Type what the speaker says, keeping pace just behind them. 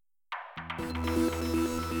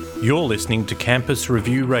You're listening to Campus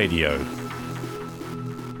Review Radio.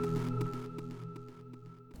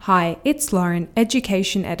 Hi, it's Lauren,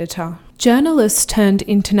 Education Editor. Journalist turned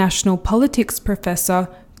international politics professor,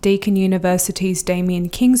 Deakin University's Damien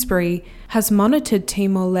Kingsbury, has monitored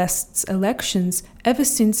Timor-Leste's elections ever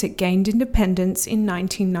since it gained independence in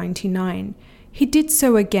 1999. He did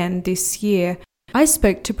so again this year. I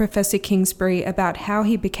spoke to Professor Kingsbury about how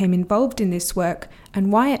he became involved in this work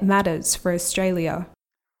and why it matters for Australia.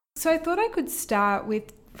 So I thought I could start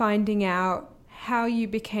with finding out how you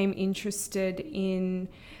became interested in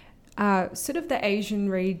sort of the Asian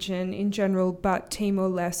region in general, but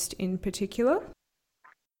Timor-Leste in particular.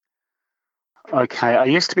 Okay, I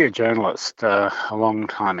used to be a journalist a long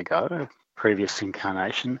time ago, a previous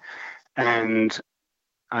incarnation, and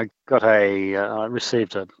I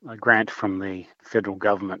received a grant from the federal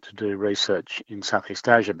government to do research in Southeast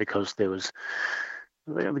Asia because the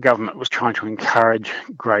government was trying to encourage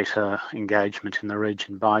greater engagement in the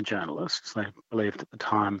region by journalists. They believed at the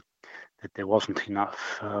time that there wasn't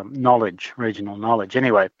enough regional knowledge.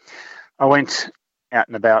 Anyway, I went out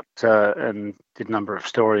and about and did a number of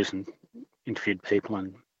stories and interviewed people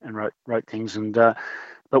and wrote things. But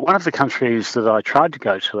one of the countries that I tried to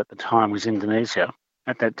go to at the time was Indonesia.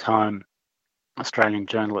 At that time, Australian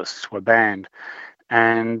journalists were banned.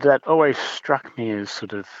 And that always struck me as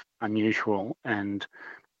sort of unusual, and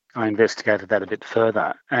I investigated that a bit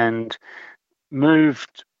further and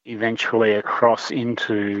moved eventually across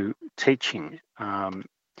into teaching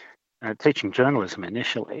journalism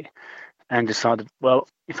initially, and decided, well,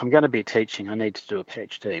 if I'm going to be teaching, I need to do a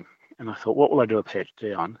PhD. And I thought, what will I do a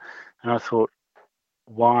PhD on? And I thought,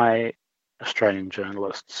 why Australian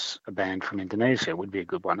journalists are banned from Indonesia would be a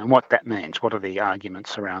good one, and what that means, what are the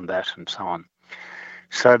arguments around that, and so on.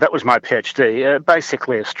 So that was my PhD,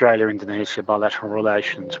 basically Australia-Indonesia bilateral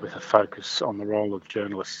relations with a focus on the role of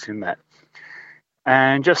journalists in that.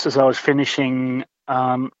 And just as I was finishing,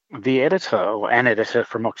 the editor, or an editor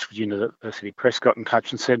from Oxford University Press, got in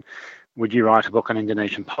touch and said, would you write a book on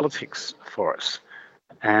Indonesian politics for us?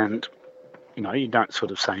 And, you don't sort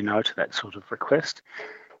of say no to that sort of request.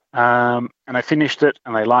 And I finished it,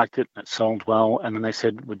 and they liked it, and it sold well. And then they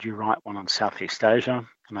said, would you write one on Southeast Asia?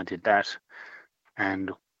 And I did that.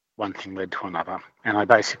 And one thing led to another. And I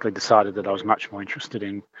basically decided that I was much more interested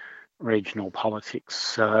in regional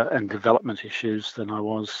politics and development issues than I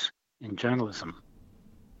was in journalism.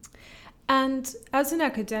 And as an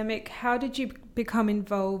academic, how did you become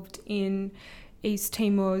involved in East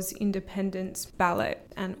Timor's independence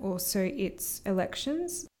ballot and also its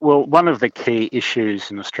elections? Well, one of the key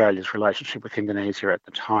issues in Australia's relationship with Indonesia at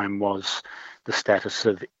the time was the status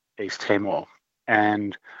of East Timor.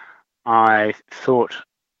 And I thought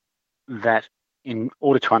that in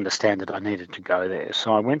order to understand it, I needed to go there.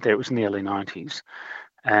 So I went there, it was in the early 90s,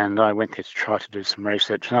 and I went there to try to do some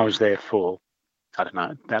research. And I was there for,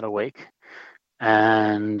 about a week.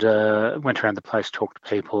 And went around the place, talked to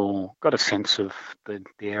people, got a sense of the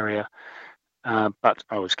area. But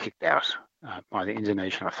I was kicked out by the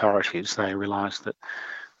Indonesian authorities. They realised that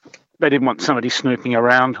they didn't want somebody snooping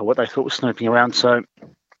around, or what they thought was snooping around. So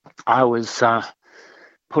I was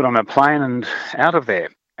put on a plane and out of there.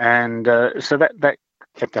 And so that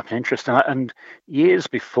kept up interest. And years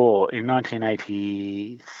before, in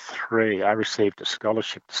 1983, I received a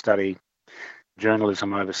scholarship to study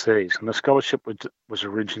journalism overseas. And the scholarship was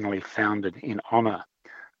originally founded in honour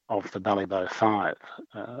of the Balibo Five,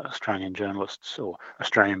 Australian journalists or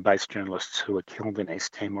Australian-based journalists who were killed in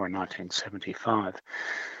East Timor in 1975.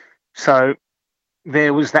 So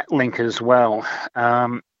there was that link as well.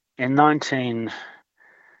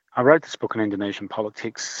 I wrote this book on Indonesian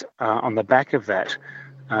politics. On the back of that,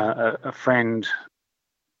 a friend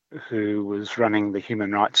who was running the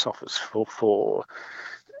Human Rights Office for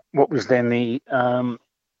what was then the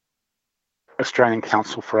Australian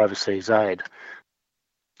Council for Overseas Aid,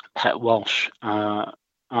 Pat Walsh,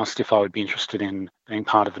 asked if I would be interested in being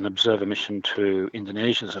part of an observer mission to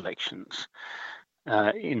Indonesia's elections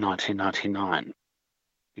in 1999,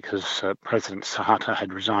 because President Suharto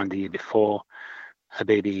had resigned the year before.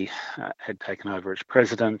 Habibie had taken over as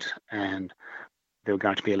president, and there were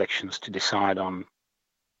going to be elections to decide on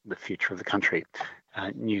the future of the country,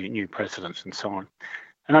 new presidents and so on.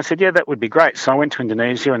 And I said, yeah, that would be great. So I went to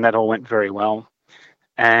Indonesia, and that all went very well.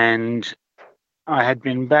 And I had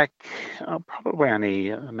been back probably only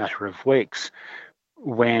a matter of weeks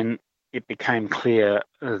when it became clear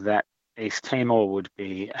that East Timor would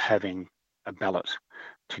be having a ballot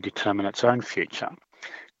to determine its own future.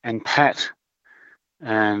 And Pat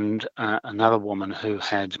and another woman who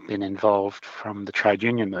had been involved from the trade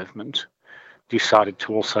union movement decided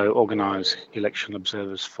to also organise election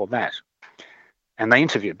observers for that. And they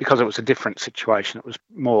interviewed, because it was a different situation, it was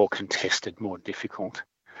more contested, more difficult,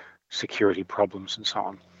 security problems and so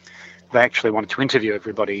on. They actually wanted to interview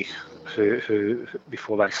everybody who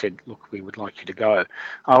before they said, look, we would like you to go.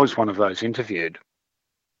 I was one of those interviewed.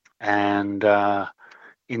 And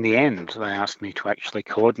in the end, they asked me to actually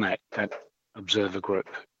coordinate that observer group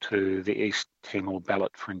to the East Timor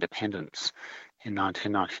ballot for independence in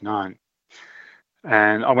 1999.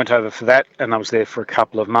 And I went over for that, and I was there for a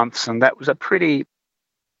couple of months, and that was a pretty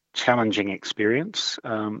challenging experience.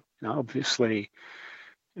 Obviously,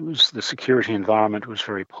 it was the security environment was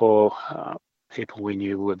very poor. People we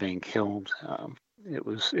knew were being killed. It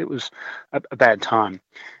was a bad time,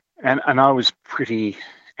 and I was pretty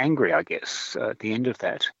angry, I guess, at the end of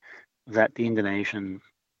that the Indonesian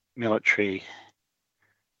military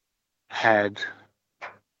had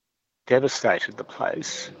devastated the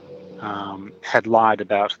place, had lied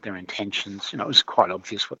about their intentions. It was quite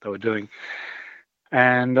obvious what they were doing.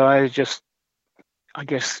 And I guess,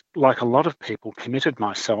 like a lot of people, committed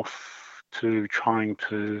myself to trying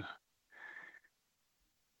to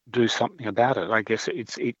do something about it. I guess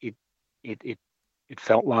it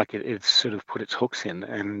felt like it sort of put its hooks in,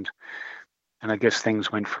 and I guess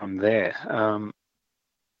things went from there.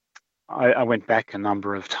 I went back a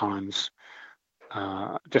number of times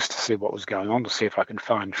just to see what was going on, to see if I could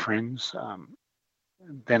find friends.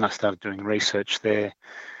 Then I started doing research there.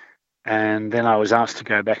 And then I was asked to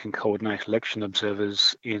go back and coordinate election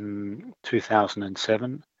observers in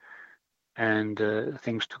 2007. And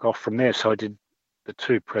things took off from there. So I did the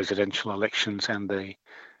 2 presidential elections and the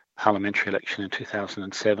parliamentary election in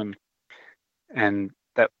 2007. And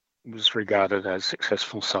that was regarded as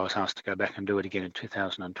successful. So I was asked to go back and do it again in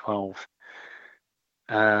 2012.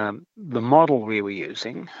 The model we were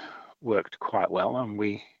using worked quite well, and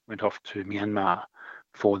we went off to Myanmar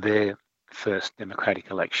for their first democratic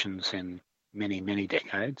elections in many, many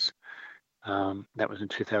decades. That was in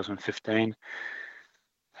 2015.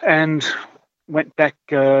 And went back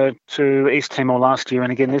to East Timor last year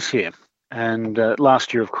and again this year. And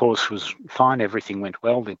last year, of course, was fine. Everything went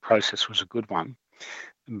well. The process was a good one.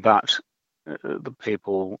 But the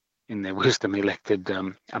people, in their wisdom, elected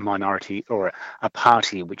a minority or a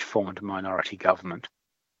party which formed a minority government.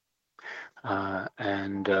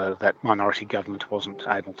 And that minority government wasn't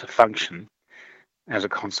able to function. As a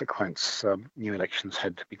consequence, new elections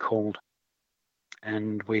had to be called.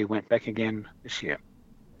 And we went back again this year.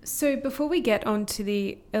 So before we get on to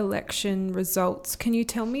the election results, can you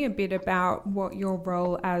tell me a bit about what your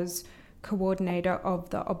role as coordinator of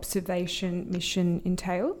the observation mission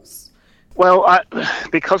entails? Well,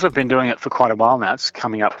 because I've been doing it for quite a while now, it's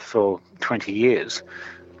coming up for 20 years,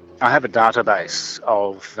 I have a database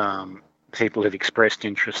of people who've expressed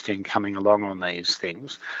interest in coming along on these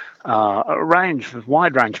things. A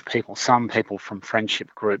wide range of people, some people from friendship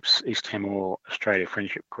groups, East Timor Australia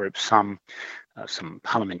friendship groups, some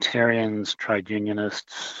parliamentarians, trade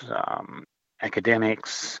unionists,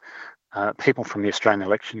 academics, people from the Australian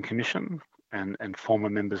Election Commission and former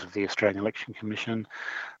members of the Australian Election Commission.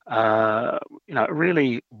 A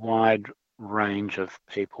really wide range of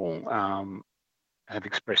people have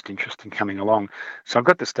expressed interest in coming along. So I've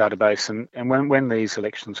got this database, and when these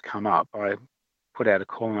elections come up, I put out a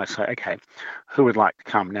call and I say, okay, who would like to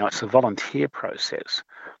come? Now, it's a volunteer process.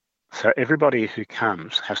 So everybody who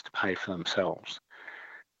comes has to pay for themselves.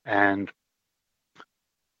 And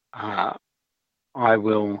I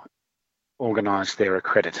will organise their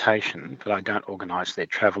accreditation, but I don't organise their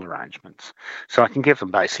travel arrangements. So I can give them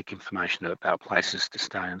basic information about places to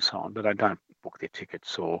stay and so on, but I don't book their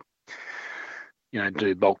tickets or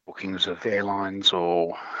do bulk bookings of airlines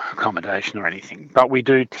or accommodation or anything. But we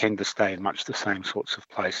do tend to stay in much the same sorts of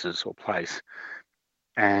places or place.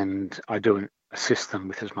 And I do assist them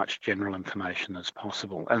with as much general information as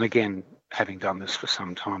possible. And again, having done this for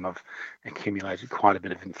some time, I've accumulated quite a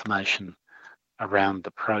bit of information around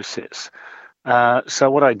the process.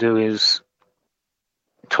 So what I do is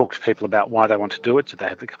talk to people about why they want to do it. Do they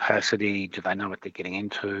have the capacity? Do they know what they're getting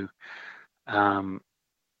into?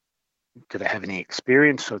 Do they have any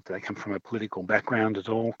experience, or do they come from a political background at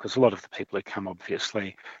all? Because a lot of the people who come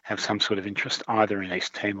obviously have some sort of interest either in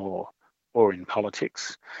East Timor or in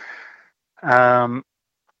politics. I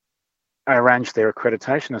arrange their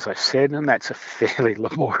accreditation, as I said, and that's a fairly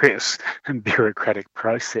laborious and bureaucratic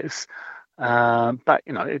process. But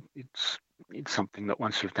it's something that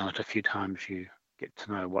once you've done it a few times, you get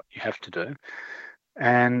to know what you have to do.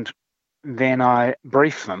 And then I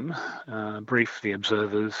brief them, brief the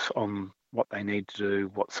observers on what they need to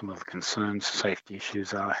do, what some of the concerns, safety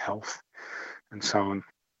issues are, health, and so on.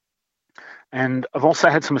 And I've also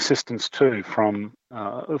had some assistance too from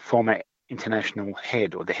a former international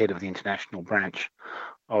head, or the head of the international branch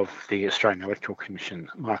of the Australian Electoral Commission,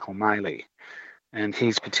 Michael Maley, and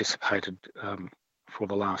he's participated for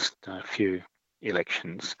the last few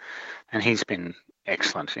elections, and he's been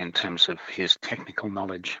excellent in terms of his technical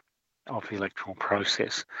knowledge of the electoral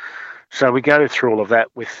process. So we go through all of that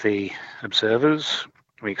with the observers.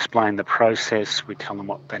 We explain the process. We tell them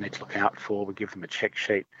what they need to look out for. We give them a check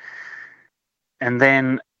sheet, and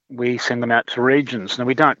then we send them out to regions. Now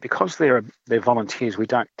we don't, because they're volunteers, we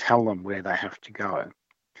don't tell them where they have to go.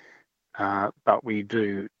 But we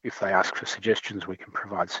do, if they ask for suggestions, we can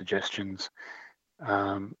provide suggestions.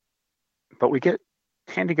 But we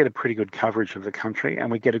tend to get a pretty good coverage of the country,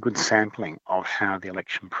 and we get a good sampling of how the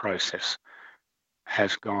election process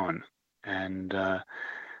has gone. And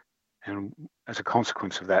as a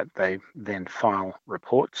consequence of that, they then file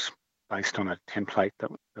reports based on a template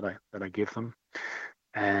that I give them.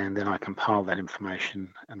 And then I compile that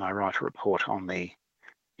information and I write a report on the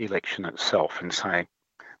election itself and say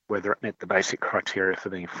whether it met the basic criteria for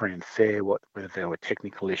being free and fair, whether there were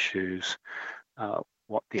technical issues,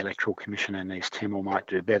 what the Electoral Commission in East Timor might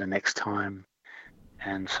do better next time,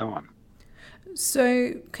 and so on.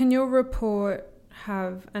 So can your report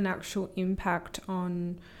have an actual impact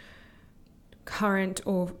on current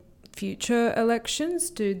or future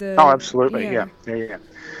elections? Oh, absolutely, yeah.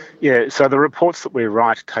 So the reports that we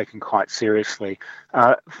write are taken quite seriously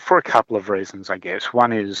for a couple of reasons, I guess.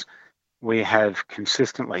 One is we have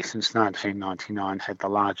consistently, since 1999, had the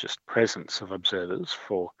largest presence of observers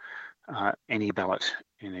for any ballot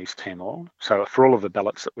in East Timor. So for all of the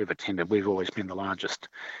ballots that we've attended, we've always been the largest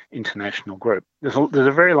international group. There's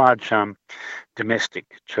a very large domestic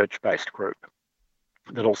church-based group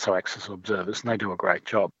that also acts as observers, and they do a great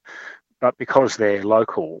job. But because they're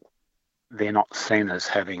local, they're not seen as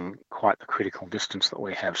having quite the critical distance that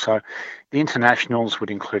we have. So the internationals would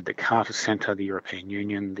include the Carter Centre, the European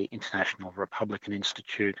Union, the International Republican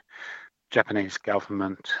Institute, Japanese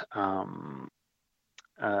government,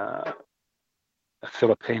 a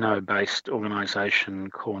Filipino-based organisation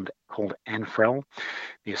called ANFREL,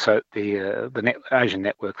 the Asian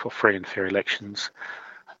Network for Free and Fair Elections,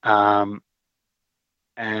 and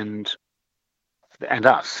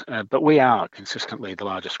us. But we are consistently the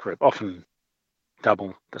largest group, often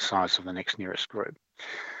double the size of the next nearest group.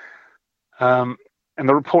 And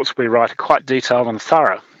the reports we write are quite detailed and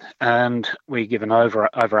thorough, and we give an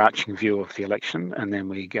overarching view of the election, and then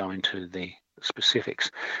we go into the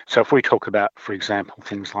specifics. So if we talk about, for example,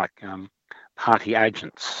 things like party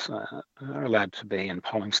agents are allowed to be in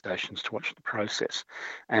polling stations to watch the process,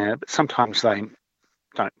 but sometimes they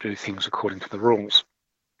don't do things according to the rules.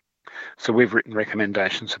 So we've written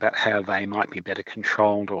recommendations about how they might be better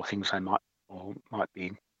controlled, or things they might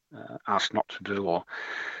be asked not to do, or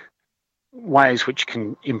ways which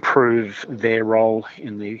can improve their role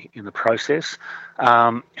in the process.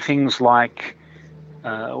 Things like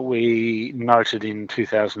we noted in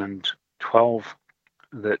 2012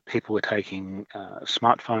 that people were taking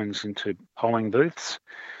smartphones into polling booths,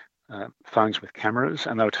 phones with cameras,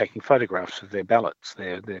 and they were taking photographs of their ballots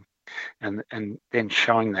and then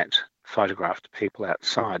showing that photograph to people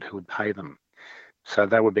outside who would pay them. So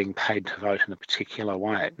they were being paid to vote in a particular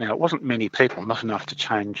way. Now, it wasn't many people, not enough to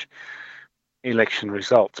change election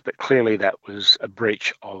results, but clearly that was a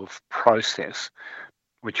breach of process,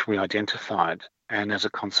 which we identified. And as a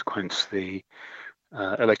consequence, the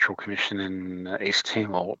Electoral Commission in East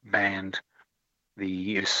Timor banned the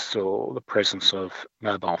use or the presence of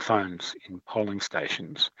mobile phones in polling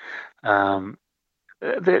stations.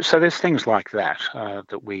 So there's things like that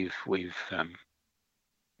that we've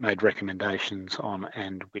made recommendations on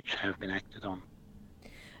and which have been acted on.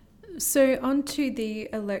 So on to the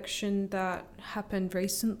election that happened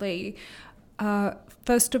recently.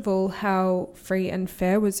 First of all, how free and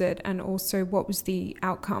fair was it, and also what was the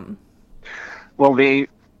outcome? Well, the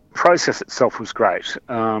process itself was great.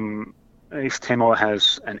 East Timor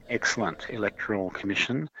has an excellent electoral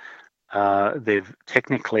commission. They're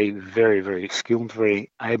technically very, very skilled,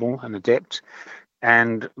 very able and adept,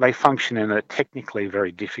 and they function in a technically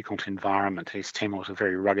very difficult environment. East Timor is a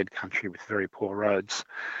very rugged country with very poor roads,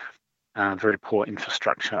 very poor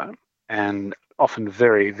infrastructure, and often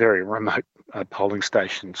very, very remote polling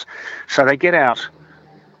stations. So they get out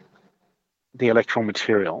the electoral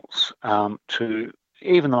materials to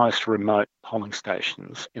even the most remote polling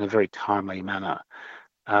stations in a very timely manner.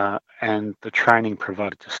 And the training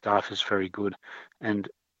provided to staff is very good. And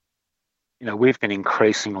we've been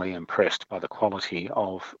increasingly impressed by the quality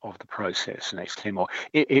of the process in East Timor.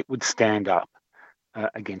 It would stand up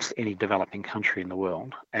against any developing country in the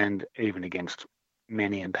world, and even against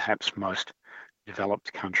many and perhaps most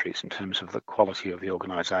developed countries in terms of the quality of the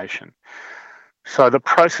organisation. So the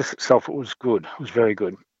process itself was good, was very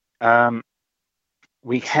good.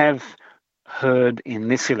 We have heard in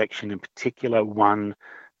this election in particular, one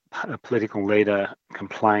political leader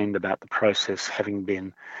complained about the process having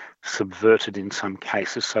been subverted in some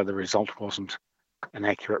cases, so the result wasn't an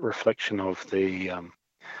accurate reflection of the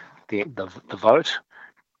vote.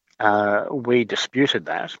 We disputed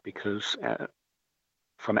that because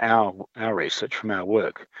from our research, from our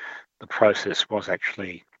work, the process was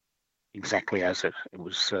actually exactly as it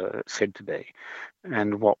was said to be.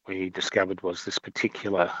 And what we discovered was this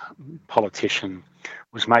particular politician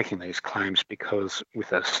was making these claims because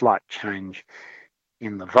with a slight change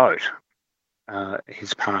in the vote,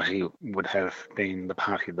 his party would have been the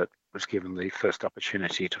party that was given the first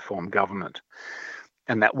opportunity to form government.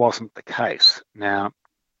 And that wasn't the case. Now,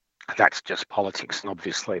 that's just politics, and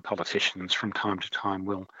obviously politicians from time to time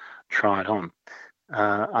will try it on.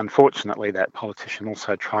 Unfortunately, that politician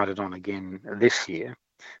also tried it on again this year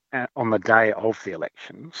on the day of the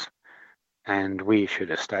elections, and we issued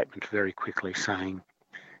a statement very quickly saying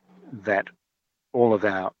that all of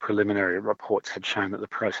our preliminary reports had shown that the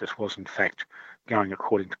process was in fact going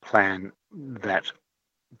according to plan, that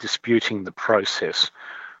disputing the process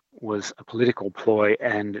was a political ploy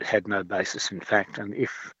and it had no basis in fact, and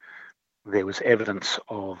if there was evidence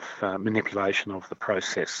of manipulation of the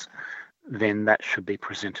process, then that should be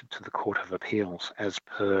presented to the Court of Appeals as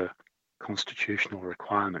per constitutional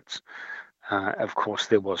requirements. Of course,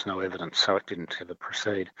 there was no evidence, so it didn't ever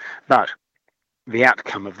proceed. But the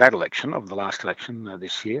outcome of that election, of the last election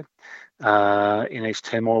this year in East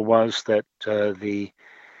Timor, was that the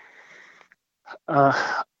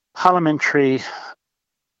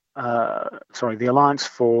Alliance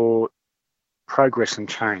for Progress and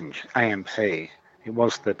Change, AMP, it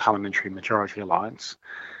was the Parliamentary Majority Alliance,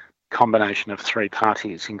 combination of three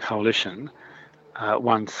parties in coalition,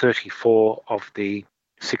 won 34 of the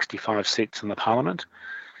 65 seats in the Parliament.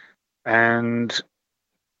 And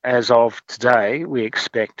as of today, we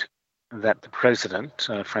expect that the President,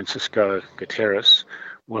 Francisco Guterres,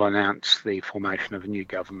 will announce the formation of a new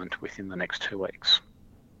government within the next 2 weeks.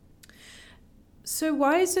 So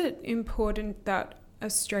why is it important that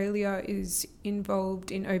Australia is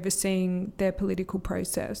involved in overseeing their political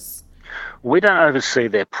process? We don't oversee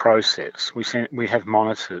their process. We have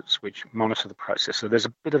monitors which monitor the process. So there's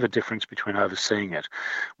a bit of a difference between overseeing it,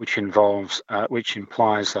 which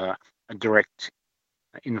implies a direct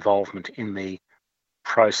involvement in the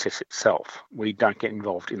process itself. We don't get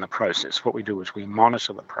involved in the process. What we do is we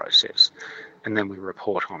monitor the process and then we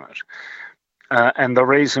report on it. And the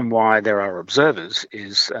reason why there are observers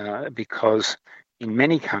is because in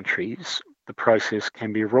many countries, the process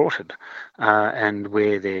can be rorted, and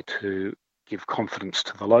we're there to give confidence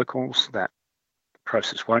to the locals that the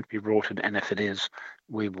process won't be rorted, and if it is,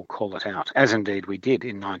 we will call it out, as indeed we did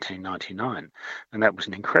in 1999. And that was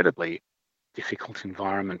an incredibly difficult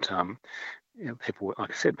environment. People,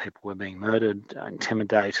 like I said, people were being murdered,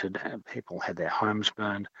 intimidated, people had their homes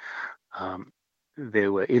burned.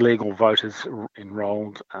 There were illegal voters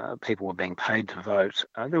enrolled, people were being paid to vote.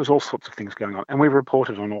 There was all sorts of things going on, and we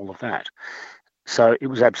reported on all of that. So it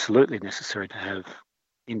was absolutely necessary to have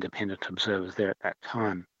independent observers there at that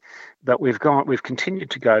time. But we've continued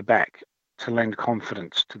to go back to lend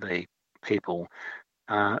confidence to the people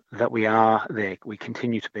that we are there. We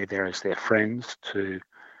continue to be there as their friends, to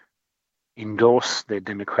endorse their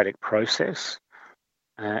democratic process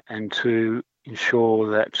and to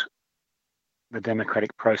ensure that the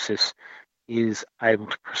democratic process is able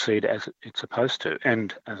to proceed as it's supposed to.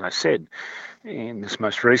 And as I said, in this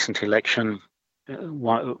most recent election,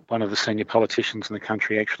 one of the senior politicians in the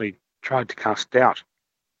country actually tried to cast doubt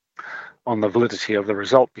on the validity of the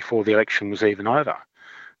result before the election was even over.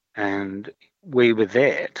 And we were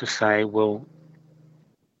there to say, well,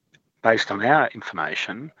 based on our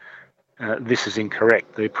information, this is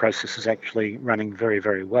incorrect. The process is actually running very,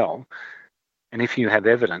 very well. And if you have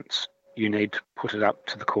evidence, you need to put it up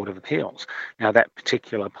to the Court of Appeals. Now, that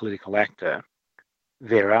particular political actor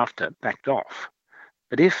thereafter backed off.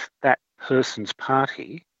 But if that person's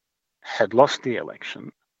party had lost the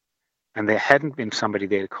election and there hadn't been somebody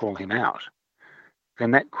there to call him out,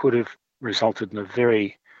 then that could have resulted in a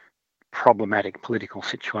very problematic political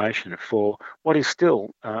situation for what is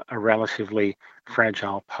still a relatively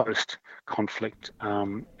fragile post-conflict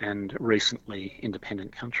and recently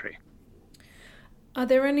independent country. Are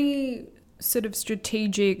there any sort of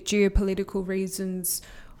strategic geopolitical reasons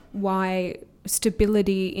why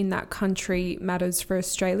stability in that country matters for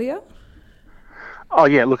Australia? Oh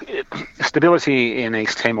yeah, look, stability in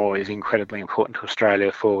East Timor is incredibly important to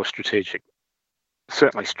Australia for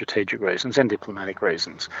certainly strategic reasons and diplomatic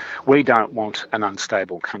reasons. We don't want an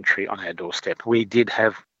unstable country on our doorstep.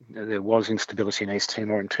 There was instability in East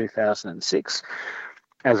Timor in 2006.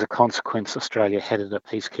 As a consequence, Australia headed a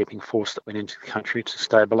peacekeeping force that went into the country to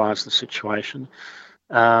stabilise the situation.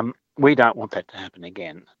 We don't want that to happen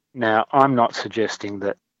again. Now, I'm not suggesting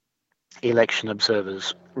that election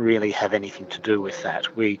observers really have anything to do with that.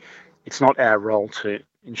 It's not our role to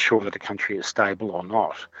ensure that a country is stable or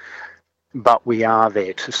not, but we are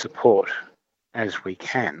there to support, as we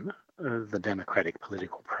can, the democratic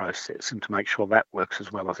political process and to make sure that works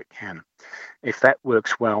as well as it can. If that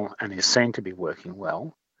works well and is seen to be working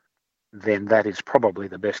well, then that is probably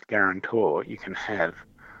the best guarantor you can have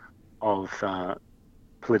of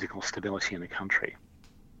political stability in the country.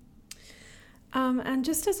 And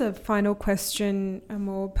just as a final question, a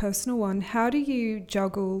more personal one, how do you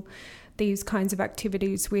juggle these kinds of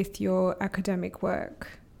activities with your academic work?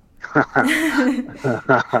 Yeah,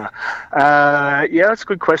 that's a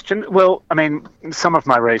good question. Well, I mean, some of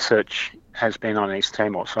my research has been on East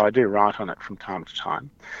Timor, so I do write on it from time to time.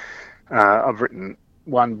 I've written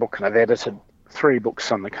one book and I've edited 3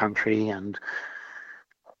 books on the country, and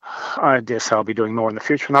I guess I'll be doing more in the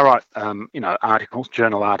future. And I write, articles,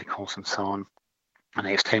 journal articles, and so on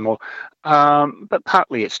East Timor. But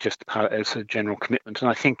partly it's just it's a general commitment, and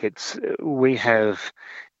I think we have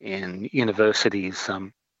in universities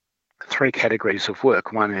 3 categories of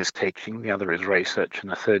work. One is teaching, the other is research, and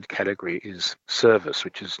the third category is service,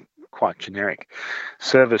 which is quite generic.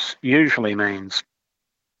 Service usually means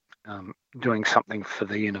doing something for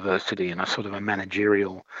the university in a sort of a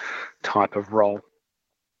managerial type of role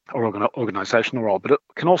or organisational role, but it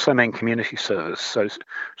can also mean community service.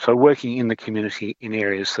 So working in the community in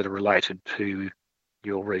areas that are related to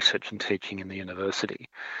your research and teaching in the university.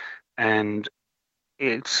 And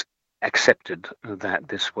it's accepted that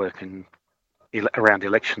this work around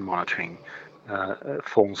election monitoring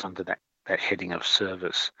falls under that heading of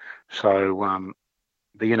service. So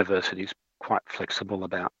the university is quite flexible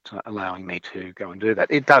about allowing me to go and do that.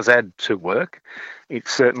 It does add to work.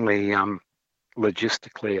 It's certainly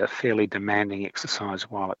logistically a fairly demanding exercise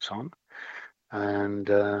while it's on. And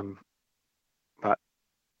but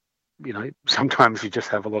sometimes you just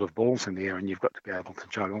have a lot of balls in the air and you've got to be able to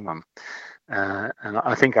juggle them. And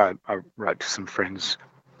I think I wrote to some friends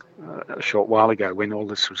a short while ago when all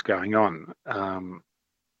this was going on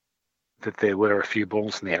that there were a few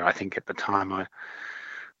balls in the air. I think at the time I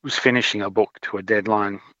was finishing a book to a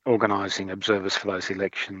deadline, organising observers for those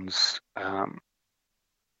elections,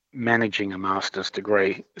 managing a master's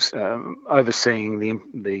degree, overseeing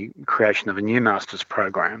the creation of a new master's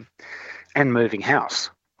program, and moving house.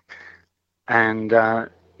 And there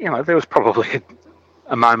was probably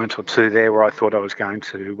a moment or two there where I thought I was going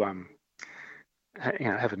to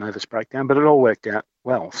have a nervous breakdown, but it all worked out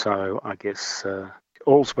well. So I guess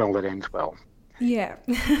all's well that ends well. Yeah.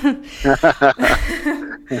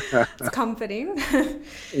 It's comforting.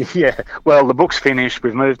 Yeah. Well, the book's finished.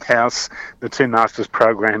 We've moved house. The 2 master's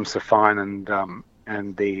programs are fine,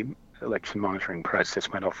 and the election monitoring process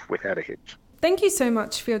went off without a hitch. Thank you so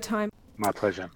much for your time. My pleasure.